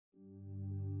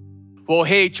Well,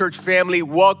 hey, church family,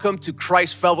 welcome to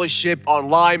Christ Fellowship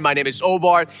Online. My name is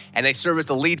Omar, and I serve as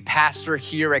the lead pastor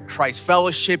here at Christ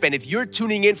Fellowship. And if you're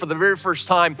tuning in for the very first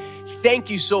time,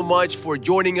 thank you so much for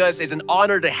joining us. It's an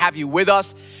honor to have you with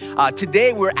us.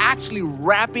 Today, we're actually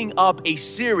wrapping up a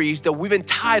series that we've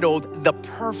entitled The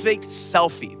Perfect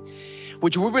Selfie,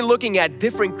 which we've been looking at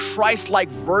different Christ-like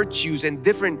virtues and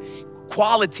different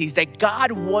qualities that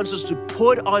God wants us to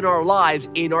put on our lives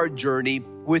in our journey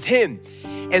with Him.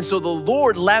 And so the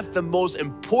Lord left the most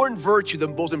important virtue, the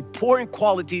most important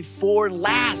quality for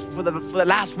the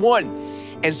last one.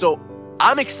 And so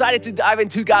I'm excited to dive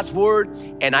into God's word,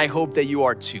 and I hope that you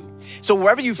are too. So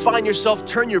wherever you find yourself,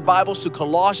 turn your Bibles to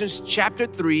Colossians chapter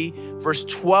 3, verse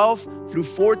 12 through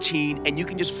 14, and you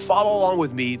can just follow along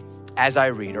with me as I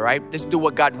read, all right? Listen to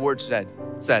what God's word says.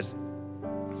 It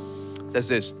says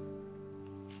this.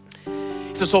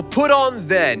 So put on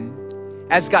then,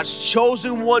 as God's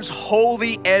chosen ones,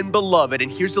 holy and beloved, and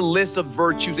here's a list of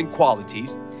virtues and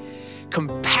qualities: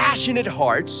 compassionate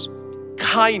hearts,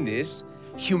 kindness,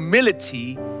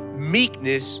 humility,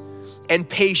 meekness, and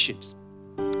patience,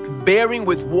 bearing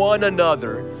with one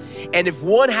another, and if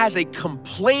one has a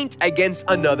complaint against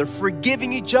another,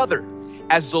 forgiving each other.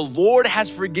 As the Lord has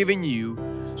forgiven you,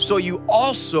 so you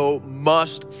also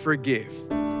must forgive.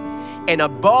 And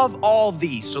above all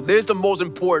these, so there's the most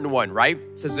important one, right?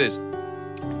 It says this: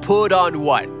 put on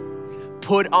what?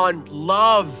 Put on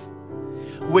love,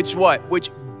 which what? Which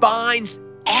binds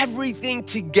everything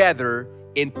together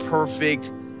in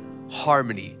perfect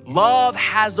harmony. Love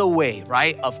has a way,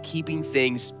 right, of keeping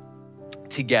things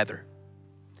together.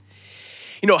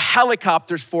 You know,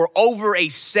 helicopters for over a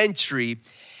century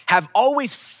have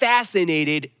always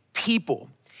fascinated people.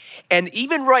 And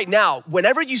even right now,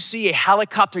 whenever you see a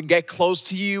helicopter get close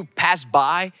to you, pass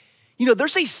by, you know,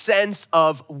 there's a sense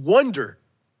of wonder.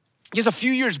 Just a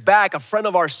few years back, a friend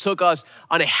of ours took us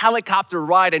on a helicopter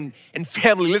ride, and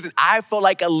family, listen, I felt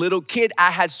like a little kid.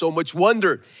 I had so much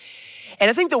wonder. And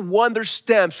I think the wonder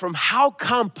stems from how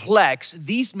complex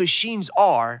these machines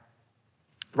are,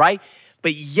 right?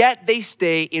 But yet they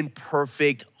stay in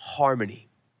perfect harmony.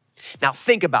 Now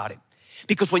think about it,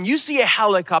 because when you see a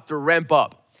helicopter ramp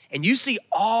up and you see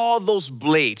all those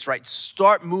blades, right,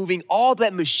 start moving, all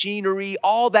that machinery,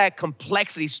 all that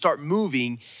complexity start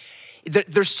moving,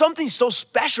 there's something so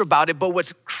special about it. But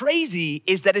what's crazy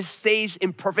is that it stays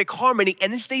in perfect harmony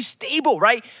and it stays stable,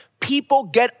 right? People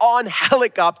get on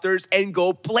helicopters and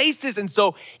go places. And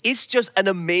so it's just an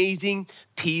amazing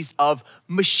piece of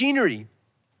machinery.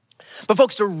 But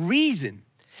folks, the reason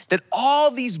that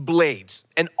all these blades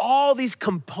and all these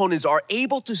components are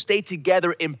able to stay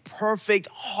together in perfect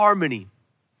harmony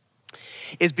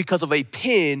is because of a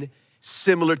pin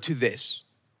similar to this.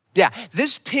 Yeah,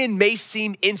 this pin may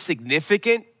seem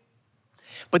insignificant,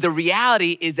 but the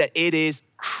reality is that it is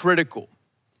critical.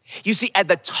 You see, at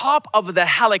the top of the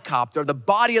helicopter, the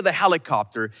body of the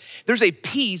helicopter, there's a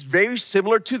piece very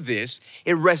similar to this.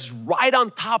 It rests right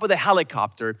on top of the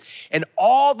helicopter, and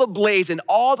all the blades and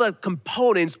all the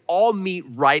components all meet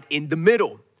right in the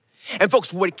middle. And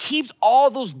folks, what keeps all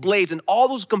those blades and all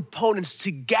those components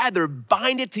together,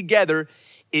 bind it together,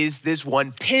 is this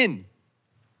one pin.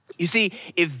 You see,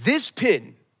 if this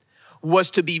pin was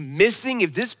to be missing,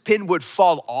 if this pin would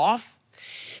fall off,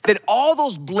 then all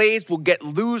those blades will get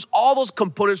loose, all those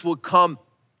components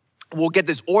will get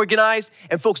disorganized,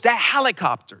 and folks, that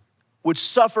helicopter would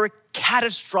suffer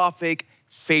catastrophic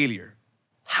failure.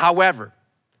 However,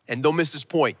 and don't miss this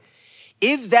point,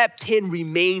 if that pin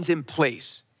remains in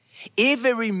place, if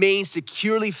it remains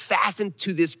securely fastened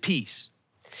to this piece,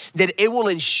 then it will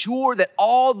ensure that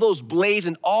all those blades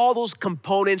and all those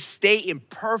components stay in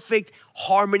perfect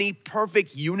harmony,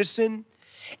 perfect unison,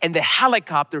 and the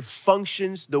helicopter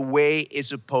functions the way it's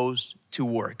supposed to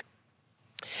work.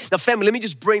 Now, family, let me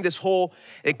just bring this whole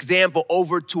example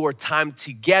over to our time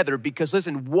together, because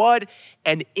listen, what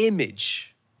an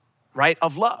image, right,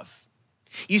 of love.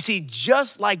 You see,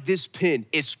 just like this pin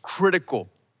is critical,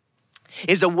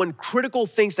 is the one critical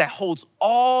thing that holds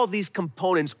all these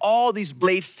components, all these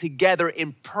blades together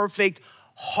in perfect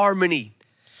harmony.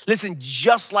 Listen,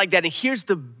 just like that. And here's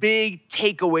the big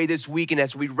takeaway this weekend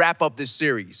as we wrap up this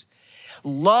series.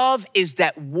 Love is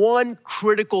that one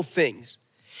critical thing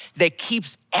that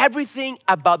keeps everything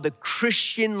about the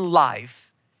Christian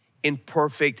life in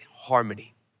perfect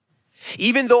harmony.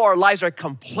 Even though our lives are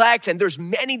complex and there's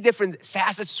many different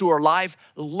facets to our life,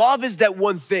 love is that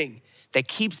one thing that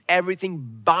keeps everything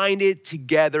binded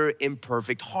together in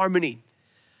perfect harmony.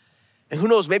 And who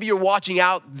knows, maybe you're watching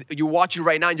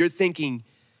right now and you're thinking,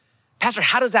 Pastor,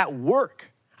 how does that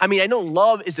work? I mean, I know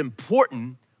love is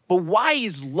important, But why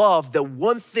is love the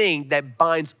one thing that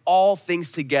binds all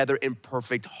things together in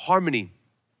perfect harmony?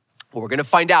 Well, we're gonna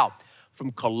find out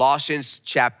from Colossians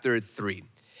chapter 3.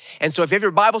 And so if you have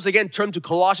your Bibles, again, turn to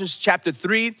Colossians chapter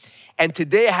 3. And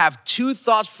today I have two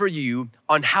thoughts for you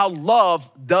on how love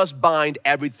does bind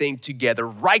everything together.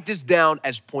 Write this down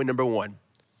as point number one.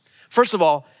 First of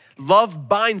all, love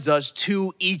binds us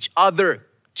to each other,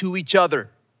 to each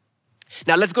other.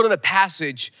 Now let's go to the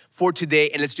passage for today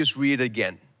and let's just read it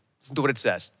again. Listen to what it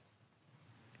says.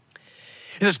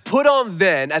 It says, put on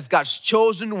then as God's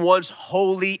chosen ones,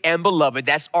 holy and beloved.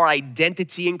 That's our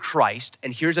identity in Christ.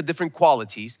 And here's the different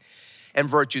qualities and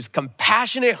virtues: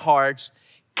 compassionate hearts,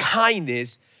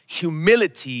 kindness,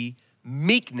 humility,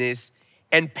 meekness,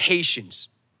 and patience.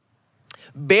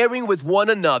 Bearing with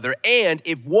one another, and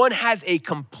if one has a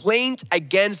complaint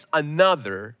against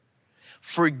another,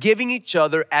 forgiving each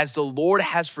other as the Lord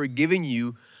has forgiven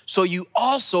you, so you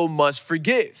also must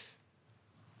forgive.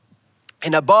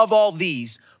 And above all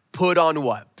these, put on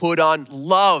what? Put on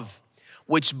love,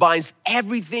 which binds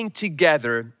everything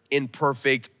together in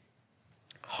perfect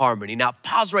harmony. Now,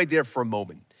 pause right there for a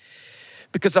moment.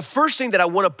 Because the first thing that I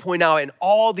want to point out in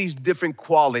all these different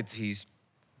qualities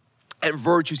and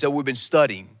virtues that we've been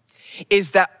studying is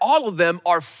that all of them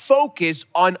are focused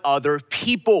on other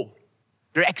people.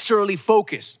 They're externally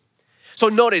focused. So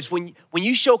notice, when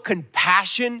you show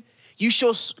compassion, you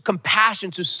show compassion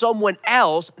to someone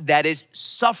else that is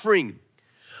suffering.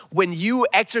 When you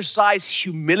exercise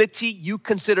humility, you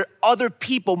consider other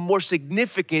people more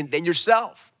significant than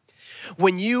yourself.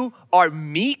 When you are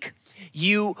meek,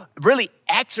 you really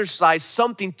exercise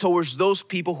something towards those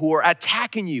people who are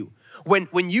attacking you.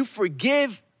 When you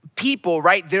forgive people,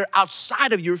 right, they're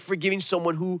outside of you forgiving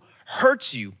someone who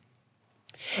hurts you.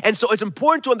 And so it's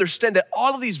important to understand that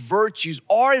all of these virtues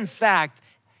are in fact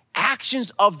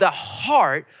actions of the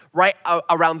heart, right,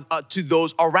 around to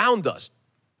those around us.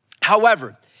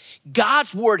 However,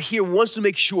 God's word here wants to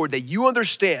make sure that you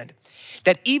understand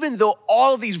that even though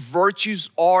all of these virtues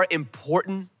are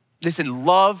important, listen,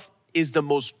 love is the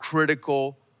most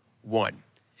critical one.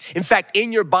 In fact,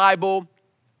 in your Bible,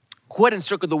 go ahead and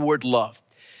circle the word love.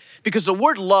 Because the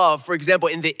word love, for example,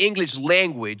 in the English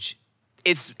language,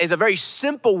 it's a very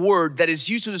simple word that is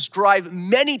used to describe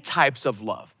many types of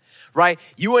love. Right?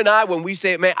 You and I, when we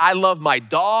say, man, I love my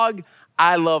dog,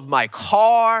 I love my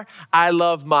car, I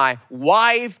love my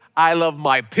wife, I love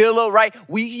my pillow, right?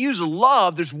 We use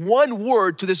love, there's one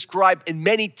word to describe in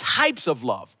many types of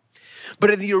love.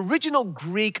 But in the original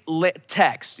Greek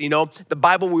text, the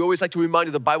Bible, we always like to remind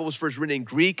you, the Bible was first written in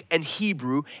Greek and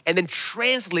Hebrew and then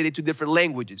translated to different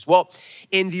languages. Well,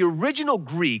 in the original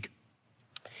Greek,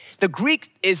 the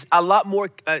Greek is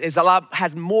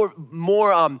has more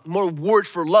words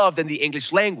for love than the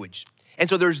English language. And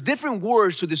so there's different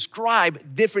words to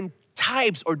describe different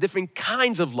types or different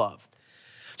kinds of love.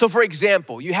 So for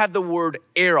example, you have the word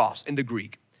eros in the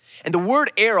Greek. And the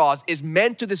word eros is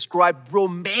meant to describe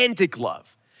romantic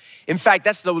love. In fact,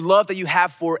 that's the love that you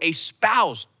have for a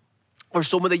spouse or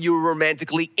someone that you're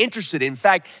romantically interested in. In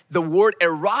fact, the word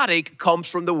erotic comes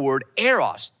from the word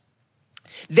eros.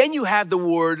 Then you have the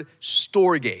word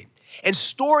storge. And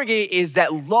storge is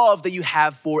that love that you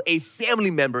have for a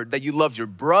family member, that you love your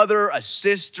brother, a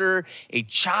sister, a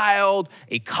child,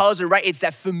 a cousin, right? It's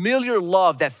that familiar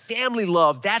love, that family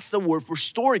love. That's the word for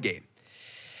storge.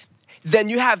 Then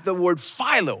you have the word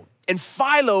philo. And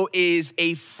philo is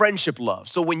a friendship love.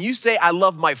 So when you say, I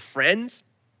love my friends,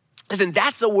 listen,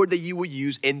 that's the word that you would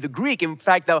use in the Greek. In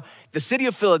fact, the city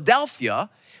of Philadelphia,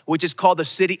 which is called the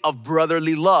city of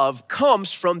brotherly love,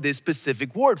 comes from this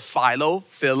specific word, philo,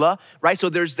 phila, right? So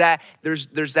there's that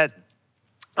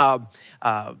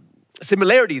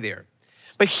similarity there.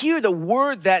 But here, the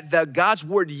word that God's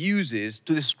word uses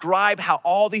to describe how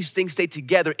all these things stay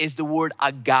together is the word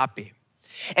agape.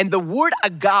 And the word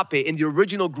agape in the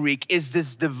original Greek is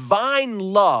this divine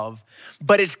love,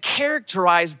 but it's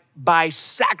characterized by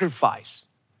sacrifice.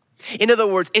 In other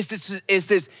words, it's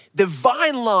this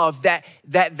divine love that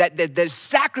is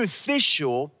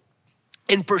sacrificial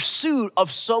in pursuit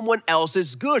of someone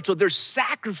else's good. So there's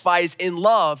sacrifice in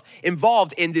love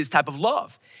involved in this type of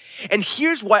love. And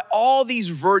here's why all these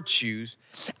virtues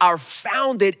are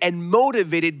founded and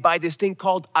motivated by this thing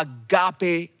called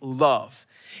agape love.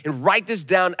 And write this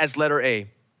down as letter A.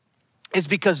 It's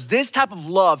because this type of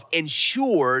love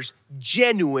ensures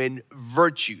genuine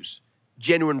virtues.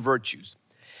 Genuine virtues.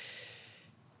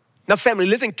 Now, family,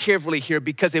 listen carefully here,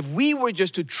 because if we were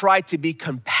just to try to be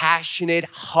compassionate,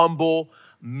 humble,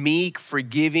 meek,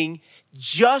 forgiving,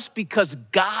 just because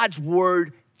God's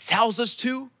word tells us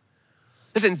to,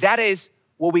 listen, that is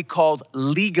what we call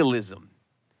legalism.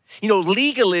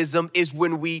 Legalism is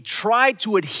when we try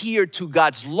to adhere to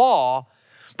God's law,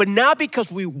 but not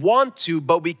because we want to,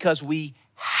 but because we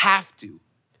have to.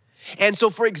 And so,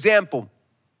 for example,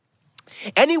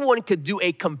 anyone could do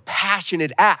a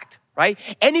compassionate act, right?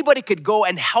 Anybody could go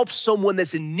and help someone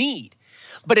that's in need.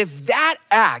 But if that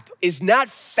act is not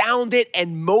founded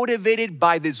and motivated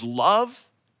by this love,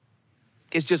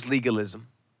 it's just legalism.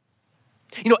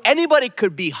 Anybody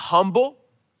could be humble.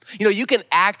 You can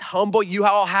act humble. You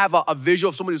all have a visual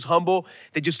of someone who's humble.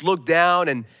 They just look down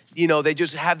and, they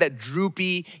just have that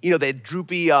droopy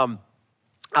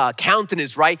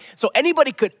countenance, right? So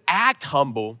anybody could act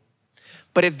humble,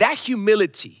 but if that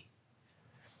humility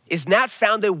is not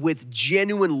founded with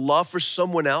genuine love for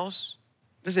someone else,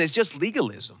 listen, it's just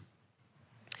legalism.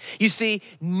 You see,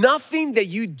 nothing that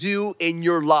you do in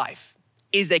your life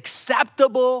is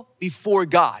acceptable before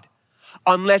God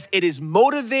unless it is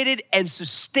motivated and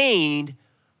sustained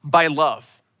by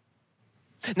love.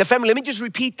 Now, family, let me just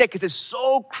repeat that because it's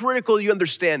so critical you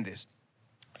understand this.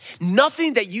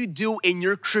 Nothing that you do in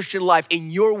your Christian life, in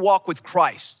your walk with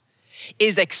Christ,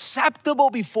 is acceptable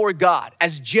before God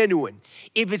as genuine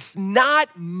if it's not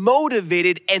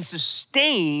motivated and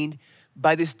sustained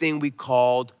by this thing we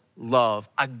called love,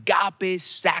 agape,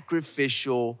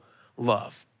 sacrificial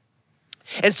love.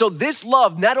 And so this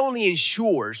love not only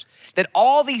ensures that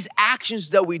all these actions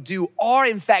that we do are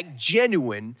in fact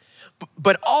genuine,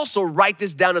 but also write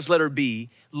this down as letter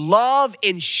B, love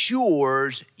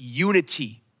ensures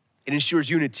unity. It ensures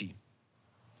unity.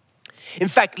 In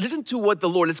fact, listen to what the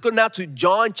Lord, let's go now to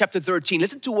John chapter 13.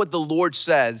 Listen to what the Lord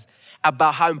says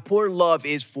about how important love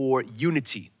is for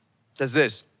unity. It says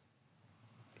this.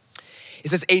 It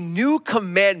says, a new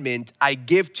commandment I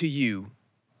give to you,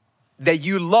 that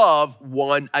you love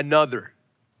one another,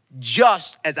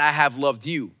 just as I have loved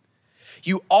you.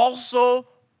 You also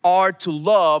are to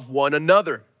love one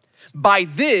another. By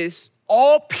this,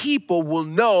 all people will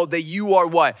know that you are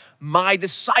what? My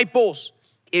disciples,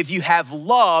 if you have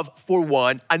love for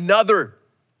one another.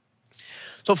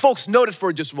 So folks, notice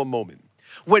for just one moment.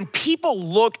 When people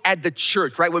look at the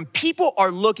church, right? When people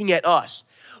are looking at us,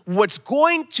 what's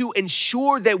going to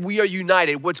ensure that we are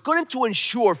united, what's going to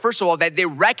ensure, first of all, that they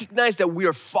recognize that we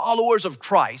are followers of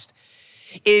Christ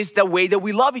is the way that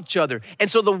we love each other. And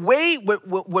so the way,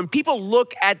 when people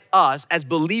look at us as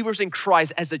believers in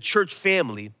Christ, as a church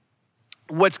family,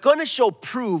 what's going to show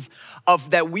proof of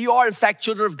that we are in fact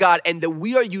children of God and that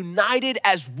we are united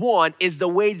as one is the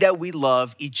way that we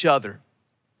love each other.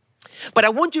 But I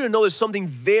want you to know there's something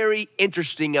very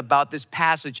interesting about this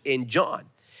passage in John.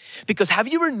 Because have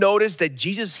you ever noticed that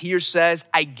Jesus here says,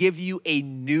 I give you a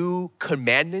new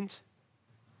commandment?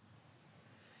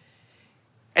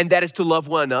 And that is to love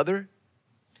one another.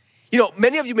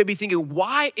 Many of you may be thinking,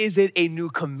 why is it a new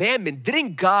commandment?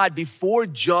 Didn't God, before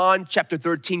John chapter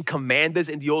 13, command us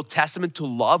in the Old Testament to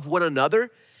love one another?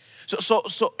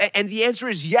 And the answer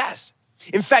is yes.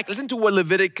 In fact, listen to what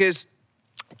Leviticus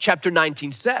chapter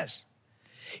 19 says.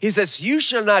 He says, you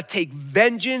shall not take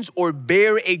vengeance or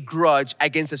bear a grudge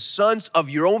against the sons of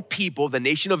your own people, the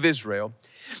nation of Israel,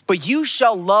 but you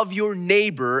shall love your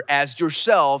neighbor as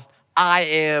yourself. I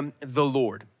am the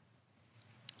Lord.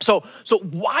 So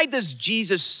why does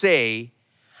Jesus say,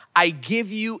 I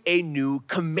give you a new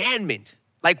commandment?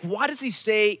 Like, why does he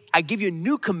say, I give you a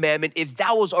new commandment if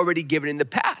that was already given in the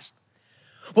past?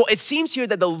 Well, it seems here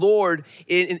that the Lord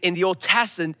in the Old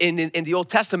Testament, in the Old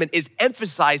Testament is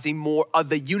emphasizing more of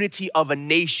the unity of a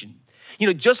nation.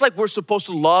 Just like we're supposed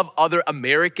to love other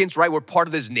Americans, right? We're part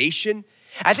of this nation.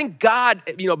 I think God,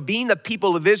 being the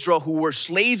people of Israel who were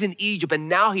slaves in Egypt and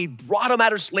now he brought them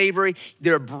out of slavery,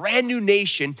 they're a brand new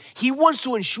nation. He wants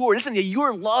to ensure, listen, that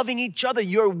you're loving each other.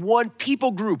 You're one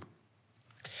people group.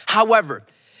 However,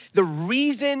 the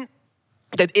reason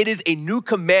that it is a new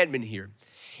commandment here,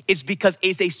 it's because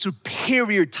it's a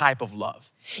superior type of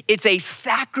love. It's a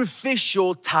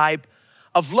sacrificial type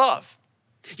of love.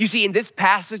 You see, in this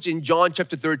passage in John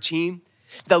chapter 13,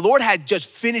 the Lord had just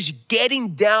finished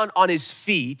getting down on his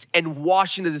feet and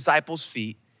washing the disciples'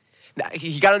 feet.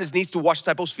 He got on his knees to wash the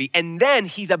disciples' feet, and then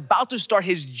he's about to start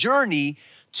his journey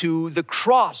to the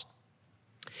cross.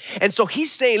 And so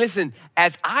he's saying, listen,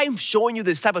 as I'm showing you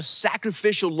this type of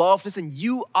sacrificial love, listen,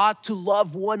 you ought to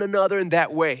love one another in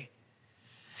that way.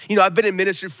 I've been in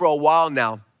ministry for a while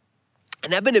now,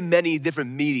 and I've been in many different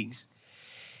meetings.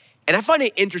 And I find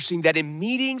it interesting that in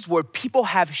meetings where people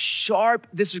have sharp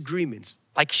disagreements,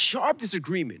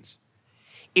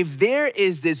 if there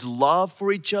is this love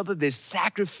for each other, this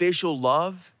sacrificial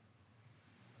love,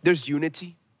 there's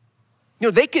unity.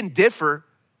 They can differ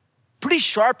pretty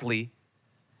sharply,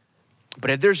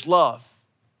 but if there's love,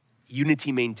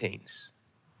 unity maintains.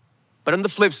 But on the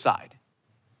flip side,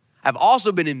 I've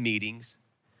also been in meetings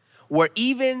where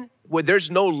even where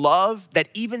there's no love, that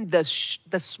even the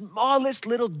smallest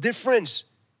little difference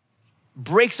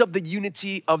breaks up the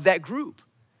unity of that group.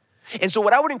 And so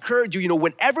what I would encourage you,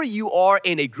 whenever you are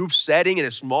in a group setting, in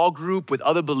a small group with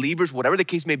other believers, whatever the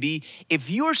case may be, if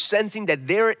you're sensing that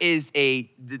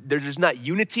there's not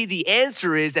unity, the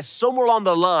answer is that somewhere along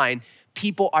the line,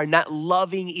 people are not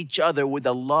loving each other with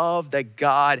the love that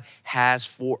God has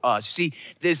for us. See,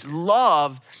 this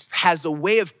love has the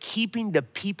way of keeping the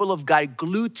people of God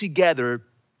glued together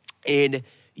in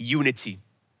unity.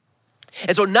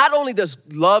 And so not only does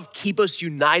love keep us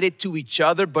united to each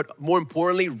other, but more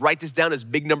importantly, write this down as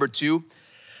big number 2,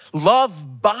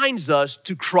 love binds us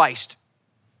to Christ.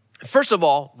 First of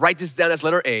all, write this down as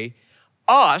letter A,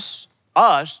 us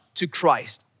to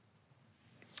Christ.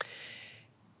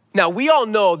 Now, we all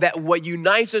know that what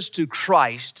unites us to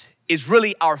Christ is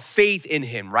really our faith in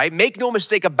him, right? Make no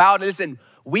mistake about it. Listen,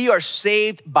 we are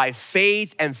saved by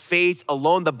faith and faith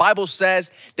alone. The Bible says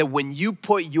that when you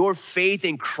put your faith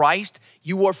in Christ,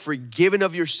 you are forgiven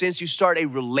of your sins. You start a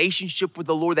relationship with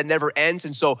the Lord that never ends.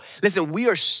 And so, listen, we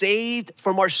are saved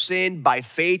from our sin by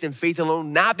faith and faith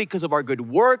alone, not because of our good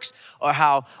works or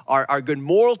how our good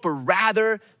morals, but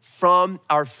rather from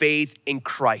our faith in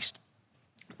Christ.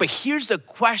 But here's the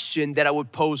question that I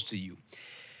would pose to you.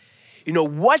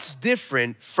 What's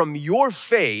different from your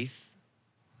faith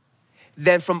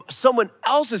than from someone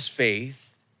else's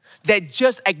faith that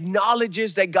just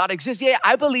acknowledges that God exists? Yeah,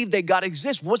 I believe that God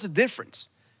exists. What's the difference?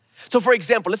 So for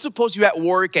example, let's suppose you're at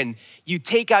work and you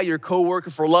take out your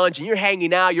coworker for lunch and you're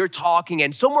hanging out, you're talking,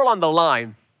 and somewhere along the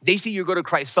line, they see you go to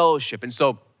Christ Fellowship. And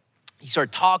so you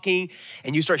start talking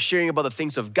and you start sharing about the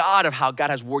things of God, of how God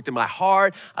has worked in my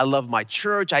heart. I love my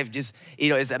church. I've just,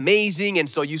 it's amazing. And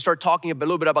so you start talking a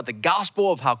little bit about the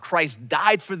gospel of how Christ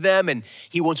died for them and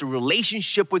he wants a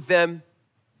relationship with them.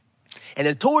 And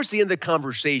then towards the end of the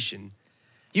conversation,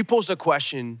 you pose a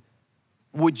question,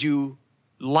 would you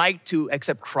like to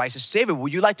accept Christ as Savior?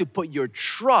 Would you like to put your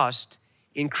trust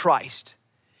in Christ?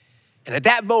 And at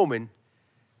that moment,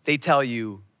 they tell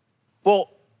you,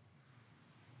 well,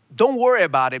 don't worry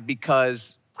about it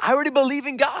because I already believe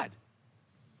in God.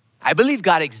 I believe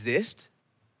God exists.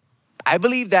 I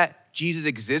believe that Jesus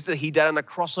exists, that he died on the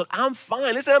cross, so I'm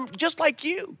fine. Listen, I'm just like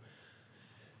you.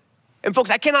 And folks,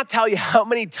 I cannot tell you how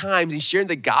many times in sharing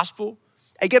the gospel,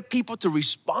 I get people to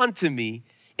respond to me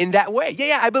in that way.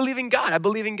 Yeah, I believe in God. I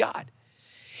believe in God.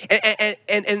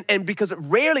 And because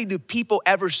rarely do people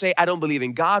ever say, I don't believe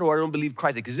in God or I don't believe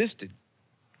Christ existed.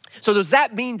 So does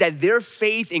that mean that their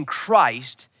faith in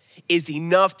Christ is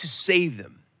enough to save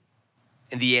them?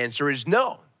 And the answer is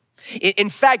no. In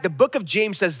fact, the book of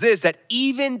James says this, that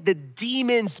even the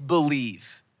demons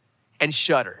believe and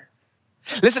shudder.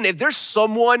 Listen, if there's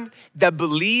someone that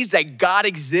believes that God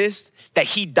exists, that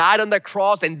he died on the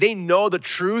cross and they know the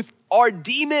truth, are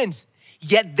demons,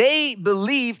 yet they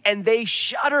believe and they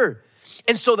shudder.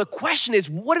 And so the question is,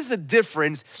 what is the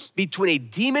difference between a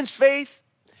demon's faith,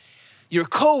 your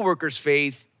coworker's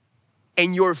faith,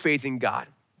 and your faith in God?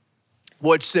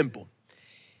 Well, it's simple.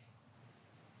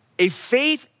 A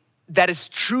faith that is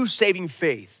true saving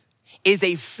faith is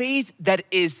a faith that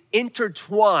is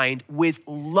intertwined with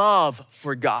love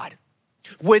for God,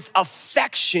 with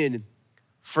affection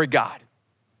for God.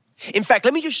 In fact,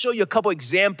 let me just show you a couple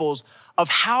examples of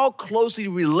how closely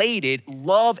related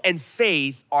love and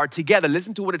faith are together.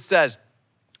 Listen to what it says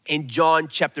in John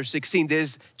chapter 16.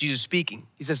 This is Jesus speaking.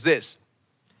 He says this.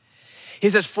 He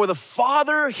says, for the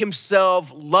Father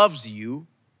himself loves you,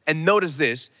 and notice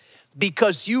this,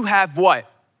 because you have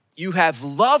what? You have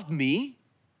loved me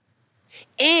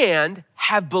and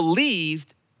have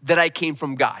believed that I came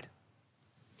from God.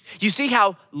 You see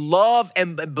how love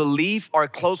and belief are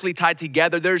closely tied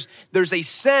together? There's a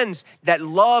sense that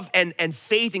love and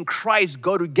faith in Christ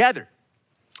go together.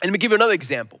 And let me give you another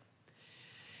example.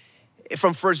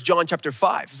 From 1 John chapter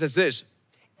 5, it says this,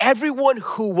 everyone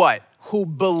who what? Who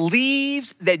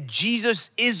believes that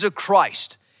Jesus is the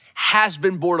Christ has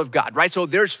been born of God, right? So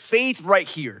there's faith right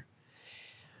here.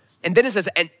 And then it says,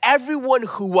 and everyone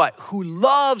who what? Who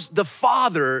loves the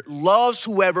Father loves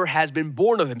whoever has been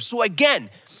born of him. So again,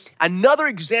 another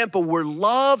example where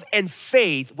love and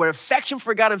faith, where affection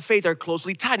for God and faith are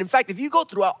closely tied. In fact, if you go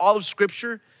throughout all of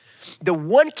Scripture, the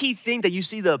one key thing that you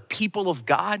see the people of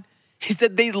God is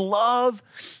that they love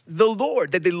the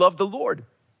Lord, that they love the Lord.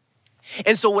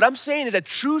 And so what I'm saying is that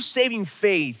true saving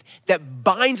faith that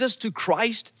binds us to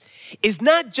Christ is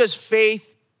not just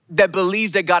faith that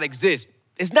believes that God exists.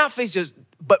 It's not faith just,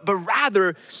 but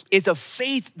rather it's a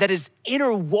faith that is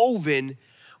interwoven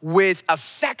with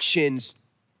affections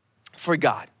for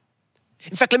God.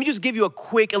 In fact, let me just give you a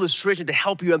quick illustration to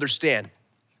help you understand.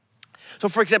 So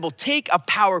for example, take a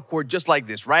power cord just like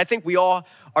this, right? I think we all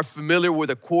are familiar with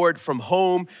a cord from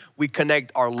home. We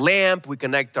connect our lamp, we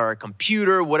connect our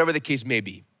computer, whatever the case may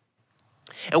be.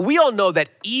 And we all know that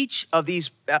each of these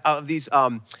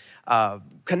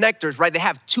connectors, right, they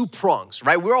have two prongs,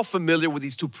 right? We're all familiar with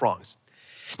these two prongs.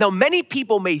 Now, many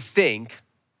people may think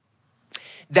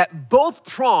that both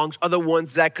prongs are the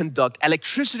ones that conduct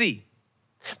electricity.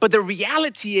 But the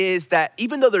reality is that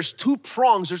even though there's two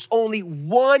prongs, there's only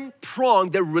one prong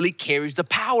that really carries the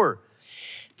power.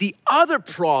 The other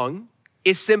prong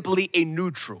is simply a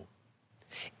neutral.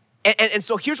 And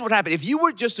so here's what happened. If you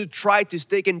were just to try to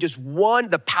stick in just one,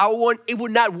 the power one, it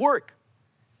would not work.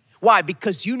 Why?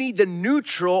 Because you need the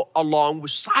neutral along with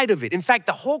side of it. In fact,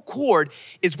 the whole cord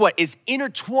is what? Is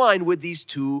intertwined with these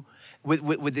two,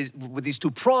 with these two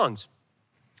prongs.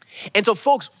 And so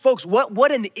folks,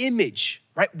 what an image,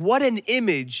 right? What an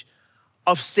image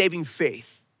of saving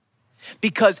faith.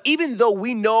 Because even though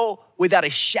we know without a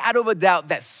shadow of a doubt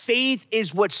that faith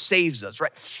is what saves us,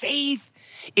 right? Faith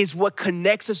is what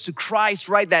connects us to Christ,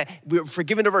 right? That we're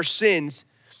forgiven of our sins.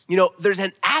 You know, there's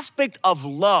an aspect of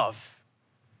love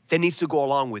that needs to go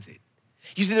along with it.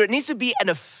 You see, there needs to be an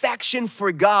affection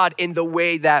for God in the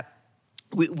way that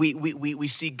we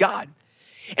see God.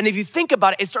 And if you think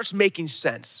about it, it starts making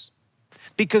sense.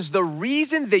 Because the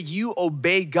reason that you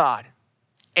obey God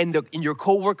and your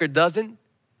coworker doesn't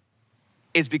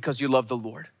is because you love the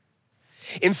Lord.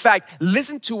 In fact,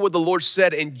 listen to what the Lord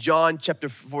said in John chapter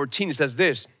 14. It says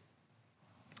this.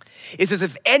 It says,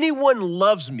 if anyone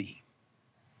loves me,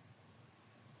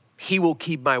 he will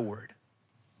keep my word.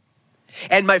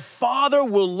 And my Father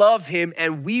will love him,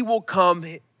 and we will come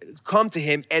to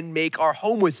him and make our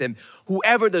home with him.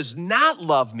 Whoever does not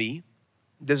love me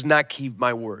does not keep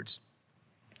my words.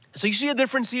 So you see a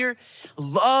difference here?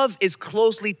 Love is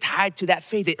closely tied to that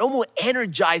faith. It almost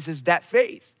energizes that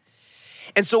faith.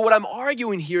 And so what I'm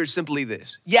arguing here is simply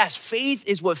this. Yes, faith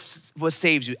is what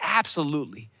saves you,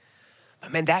 absolutely.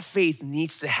 But man, that faith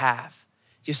needs to have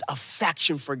just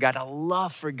affection for God, a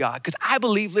love for God. Because I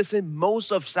believe, listen,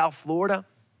 most of South Florida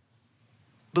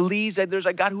believes that there's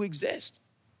a God who exists.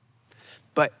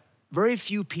 But very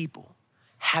few people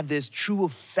have this true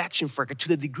affection for God to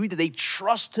the degree that they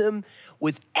trust him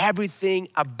with everything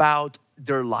about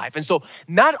their life. And so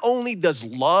not only does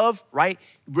love, right,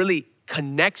 really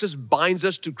connects us, binds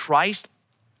us to Christ,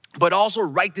 but also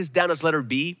write this down as letter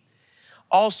B,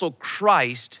 also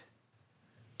Christ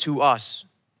to us.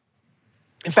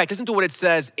 In fact, listen to what it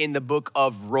says in the book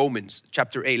of Romans,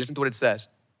 chapter 8. Listen to what it says.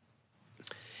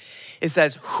 It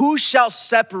says, who shall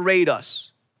separate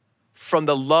us from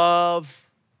the love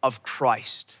of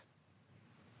Christ?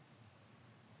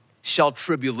 Shall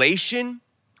tribulation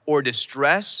or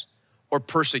distress or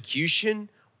persecution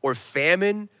or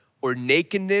famine or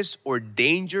nakedness or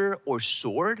danger or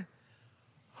sword?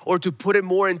 Or to put it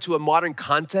more into a modern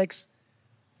context,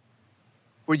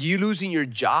 were you losing your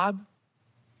job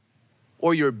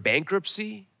or your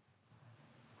bankruptcy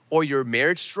or your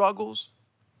marriage struggles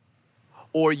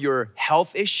or your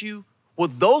health issue? Will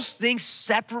those things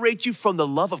separate you from the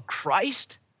love of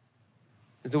Christ?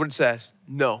 That's what it says.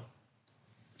 No.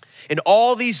 In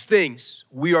all these things,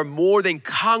 we are more than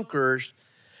conquerors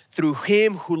through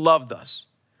him who loved us.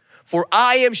 For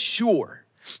I am sure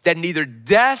that neither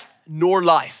death nor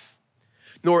life,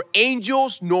 nor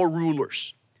angels nor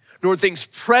rulers, nor things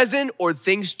present or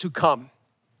things to come,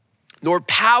 nor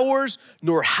powers,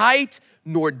 nor height,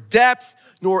 nor depth,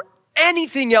 nor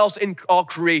anything else in all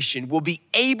creation will be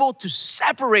able to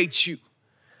separate you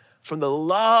from the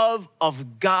love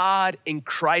of God in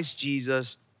Christ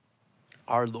Jesus,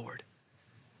 our Lord.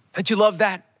 Don't you love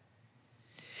that?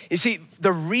 You see,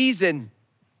 the reason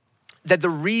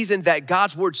that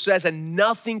God's word says that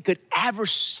nothing could ever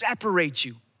separate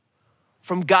you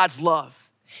from God's love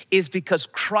is because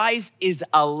Christ is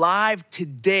alive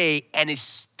today and is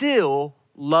still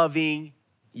loving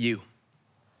you.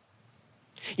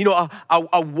 You know,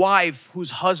 a wife whose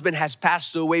husband has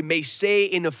passed away may say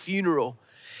in a funeral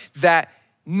that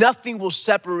nothing will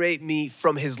separate me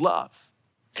from his love.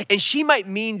 And she might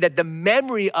mean that the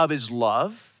memory of his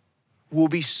love will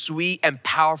be sweet and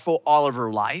powerful all of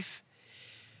her life.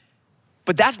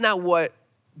 But that's not what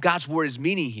God's word is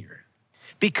meaning here.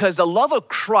 Because the love of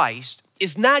Christ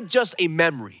is not just a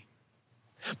memory,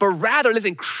 but rather,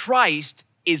 listen, Christ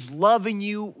is loving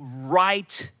you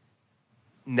right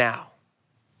now.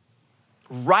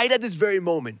 Right at this very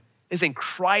moment, listen,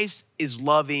 Christ is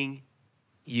loving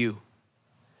you.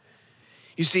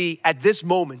 You see, at this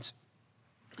moment,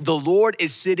 the Lord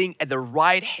is sitting at the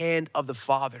right hand of the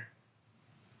Father.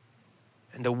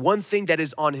 And the one thing that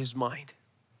is on his mind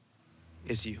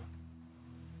is you.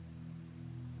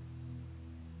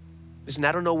 Listen,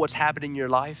 I don't know what's happening in your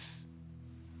life.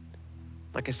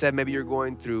 Like I said, maybe you're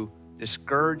going through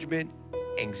discouragement,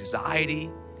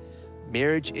 anxiety,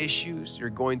 marriage issues. You're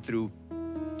going through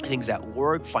things at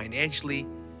work, financially.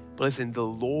 But listen, the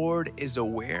Lord is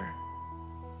aware,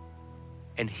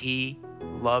 and he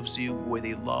loves you with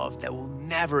a love that will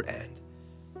never end.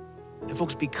 And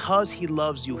folks, because he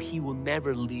loves you, he will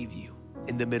never leave you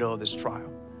in the middle of this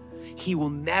trial. He will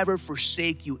never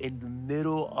forsake you in the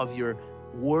middle of your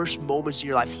worst moments in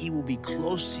your life. He will be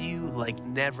close to you like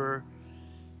never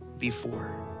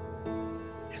before.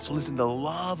 And so listen, the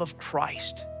love of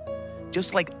Christ,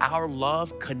 just like our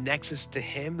love connects us to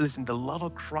him, listen, the love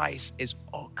of Christ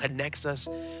connects us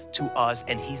to us,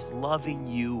 and he's loving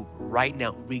you right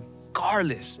now,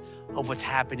 regardless of what's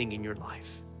happening in your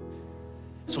life.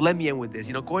 So let me end with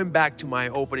this. Going back to my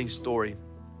opening story,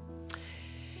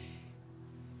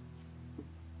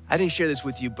 I didn't share this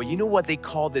with you, but you know what they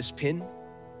call this pin?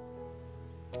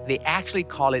 They actually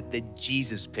call it the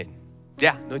Jesus pin.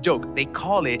 Yeah, no joke. They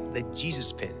call it the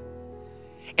Jesus pin.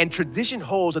 And tradition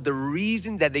holds that the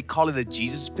reason that they call it the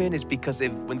Jesus pin is because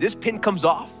when this pin comes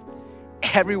off,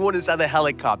 everyone inside the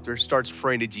helicopter starts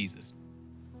praying to Jesus.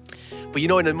 But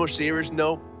in a more serious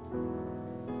note,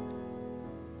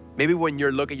 maybe when you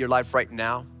look at your life right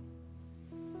now,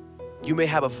 you may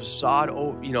have a facade,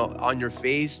 on your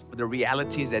face, but the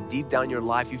reality is that deep down in your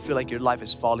life, you feel like your life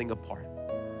is falling apart.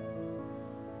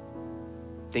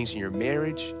 Things in your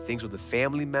marriage, things with a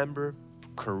family member,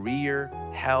 career,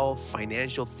 health,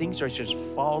 financial, things are just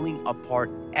falling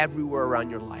apart everywhere around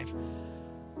your life.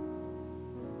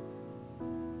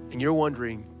 And you're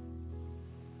wondering,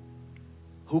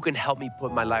 who can help me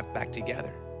put my life back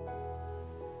together?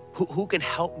 Who can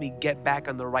help me get back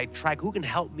on the right track? Who can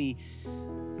help me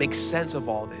make sense of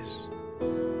all this?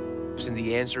 And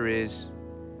the answer is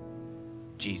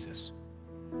Jesus.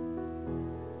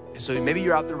 And so maybe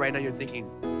you're out there right now, you're thinking,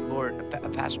 Lord,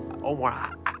 Pastor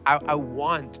Omar, I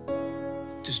want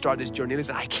to start this journey.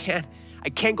 Listen, I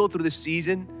can't go through this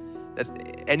season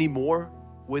anymore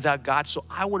without God. So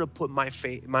I want to put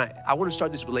I want to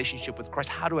start this relationship with Christ.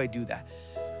 How do I do that?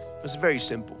 It's very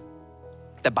simple.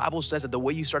 The Bible says that the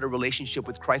way you start a relationship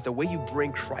with Christ, the way you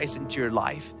bring Christ into your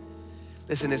life,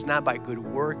 listen, it's not by good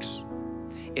works.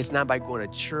 It's not by going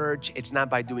to church. It's not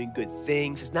by doing good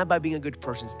things. It's not by being a good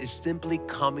person. It's simply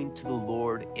coming to the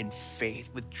Lord in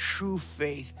faith, with true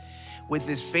faith, with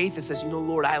this faith that says,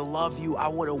 Lord, I love you. I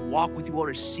want to walk with you. I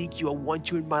want to seek you. I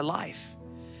want you in my life.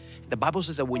 The Bible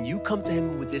says that when you come to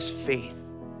him with this faith,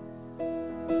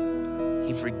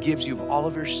 he forgives you of all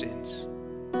of your sins,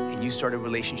 and you start a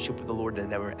relationship with the Lord that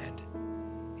never ends.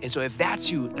 And so if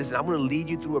that's you, listen, I'm going to lead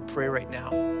you through a prayer right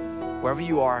now. Wherever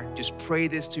you are, just pray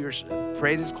this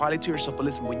quietly to yourself. But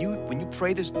listen, when you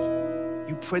pray this,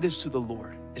 you pray this to the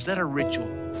Lord. It's not a ritual.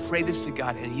 Pray this to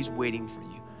God, and he's waiting for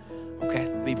you. Okay,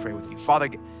 let me pray with you. Father,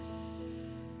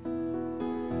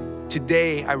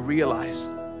 today I realize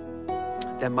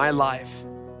that my life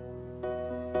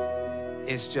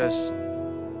is just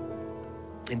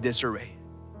in disarray.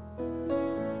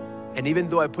 And even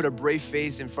though I put a brave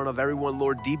face in front of everyone,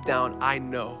 Lord, deep down, I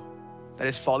know that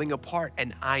it's falling apart,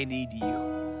 and I need you.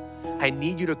 I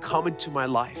need you to come into my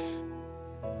life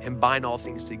and bind all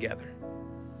things together.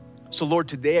 So Lord,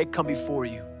 today I come before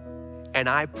you and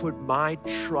I put my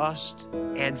trust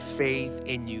and faith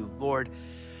in you. Lord,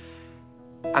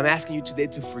 I'm asking you today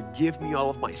to forgive me all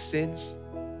of my sins,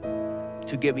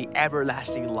 to give me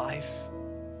everlasting life,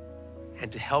 and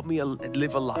to help me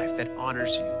live a life that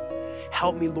honors you.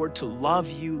 Help me, Lord, to love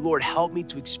you. Lord, help me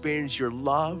to experience your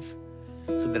love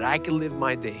so that I can live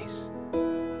my days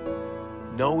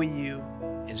knowing you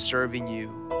and serving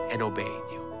you and obeying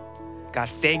you. God,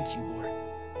 thank you, Lord,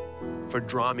 for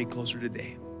drawing me closer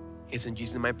today. It's in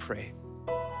Jesus' name I pray.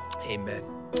 Amen.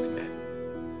 Amen.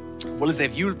 Well, listen,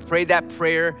 if you prayed that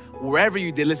prayer, wherever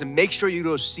you did, listen, make sure you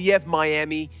go to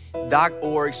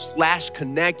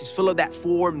cfmiami.org/connect. Just fill out that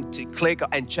form to click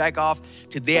and check off,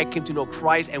 today I came to know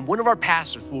Christ. And one of our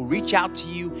pastors will reach out to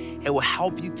you and will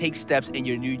help you take steps in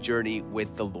your new journey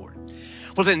with the Lord.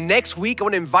 Well, listen, next week, I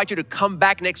want to invite you to come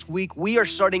back next week. We are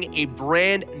starting a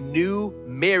brand new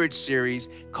marriage series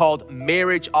called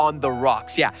Marriage on the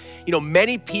Rocks. Yeah,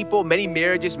 many people, many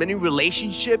marriages, many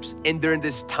relationships during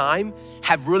this time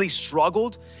have really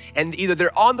struggled, and either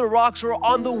they're on the rocks or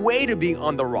on the way to being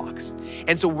on the rocks.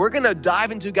 And so we're going to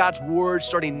dive into God's word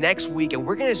starting next week, and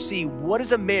we're going to see what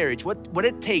is a marriage, what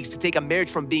it takes to take a marriage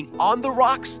from being on the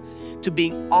rocks to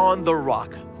being on the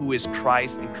rock, who is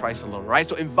Christ and Christ alone, right?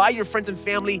 So invite your friends and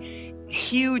family.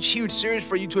 huge, huge series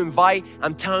for you to invite.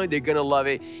 I'm telling you, they're gonna love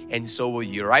it, and so will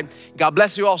you, all right? God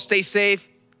bless you all. Stay safe.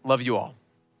 Love you all.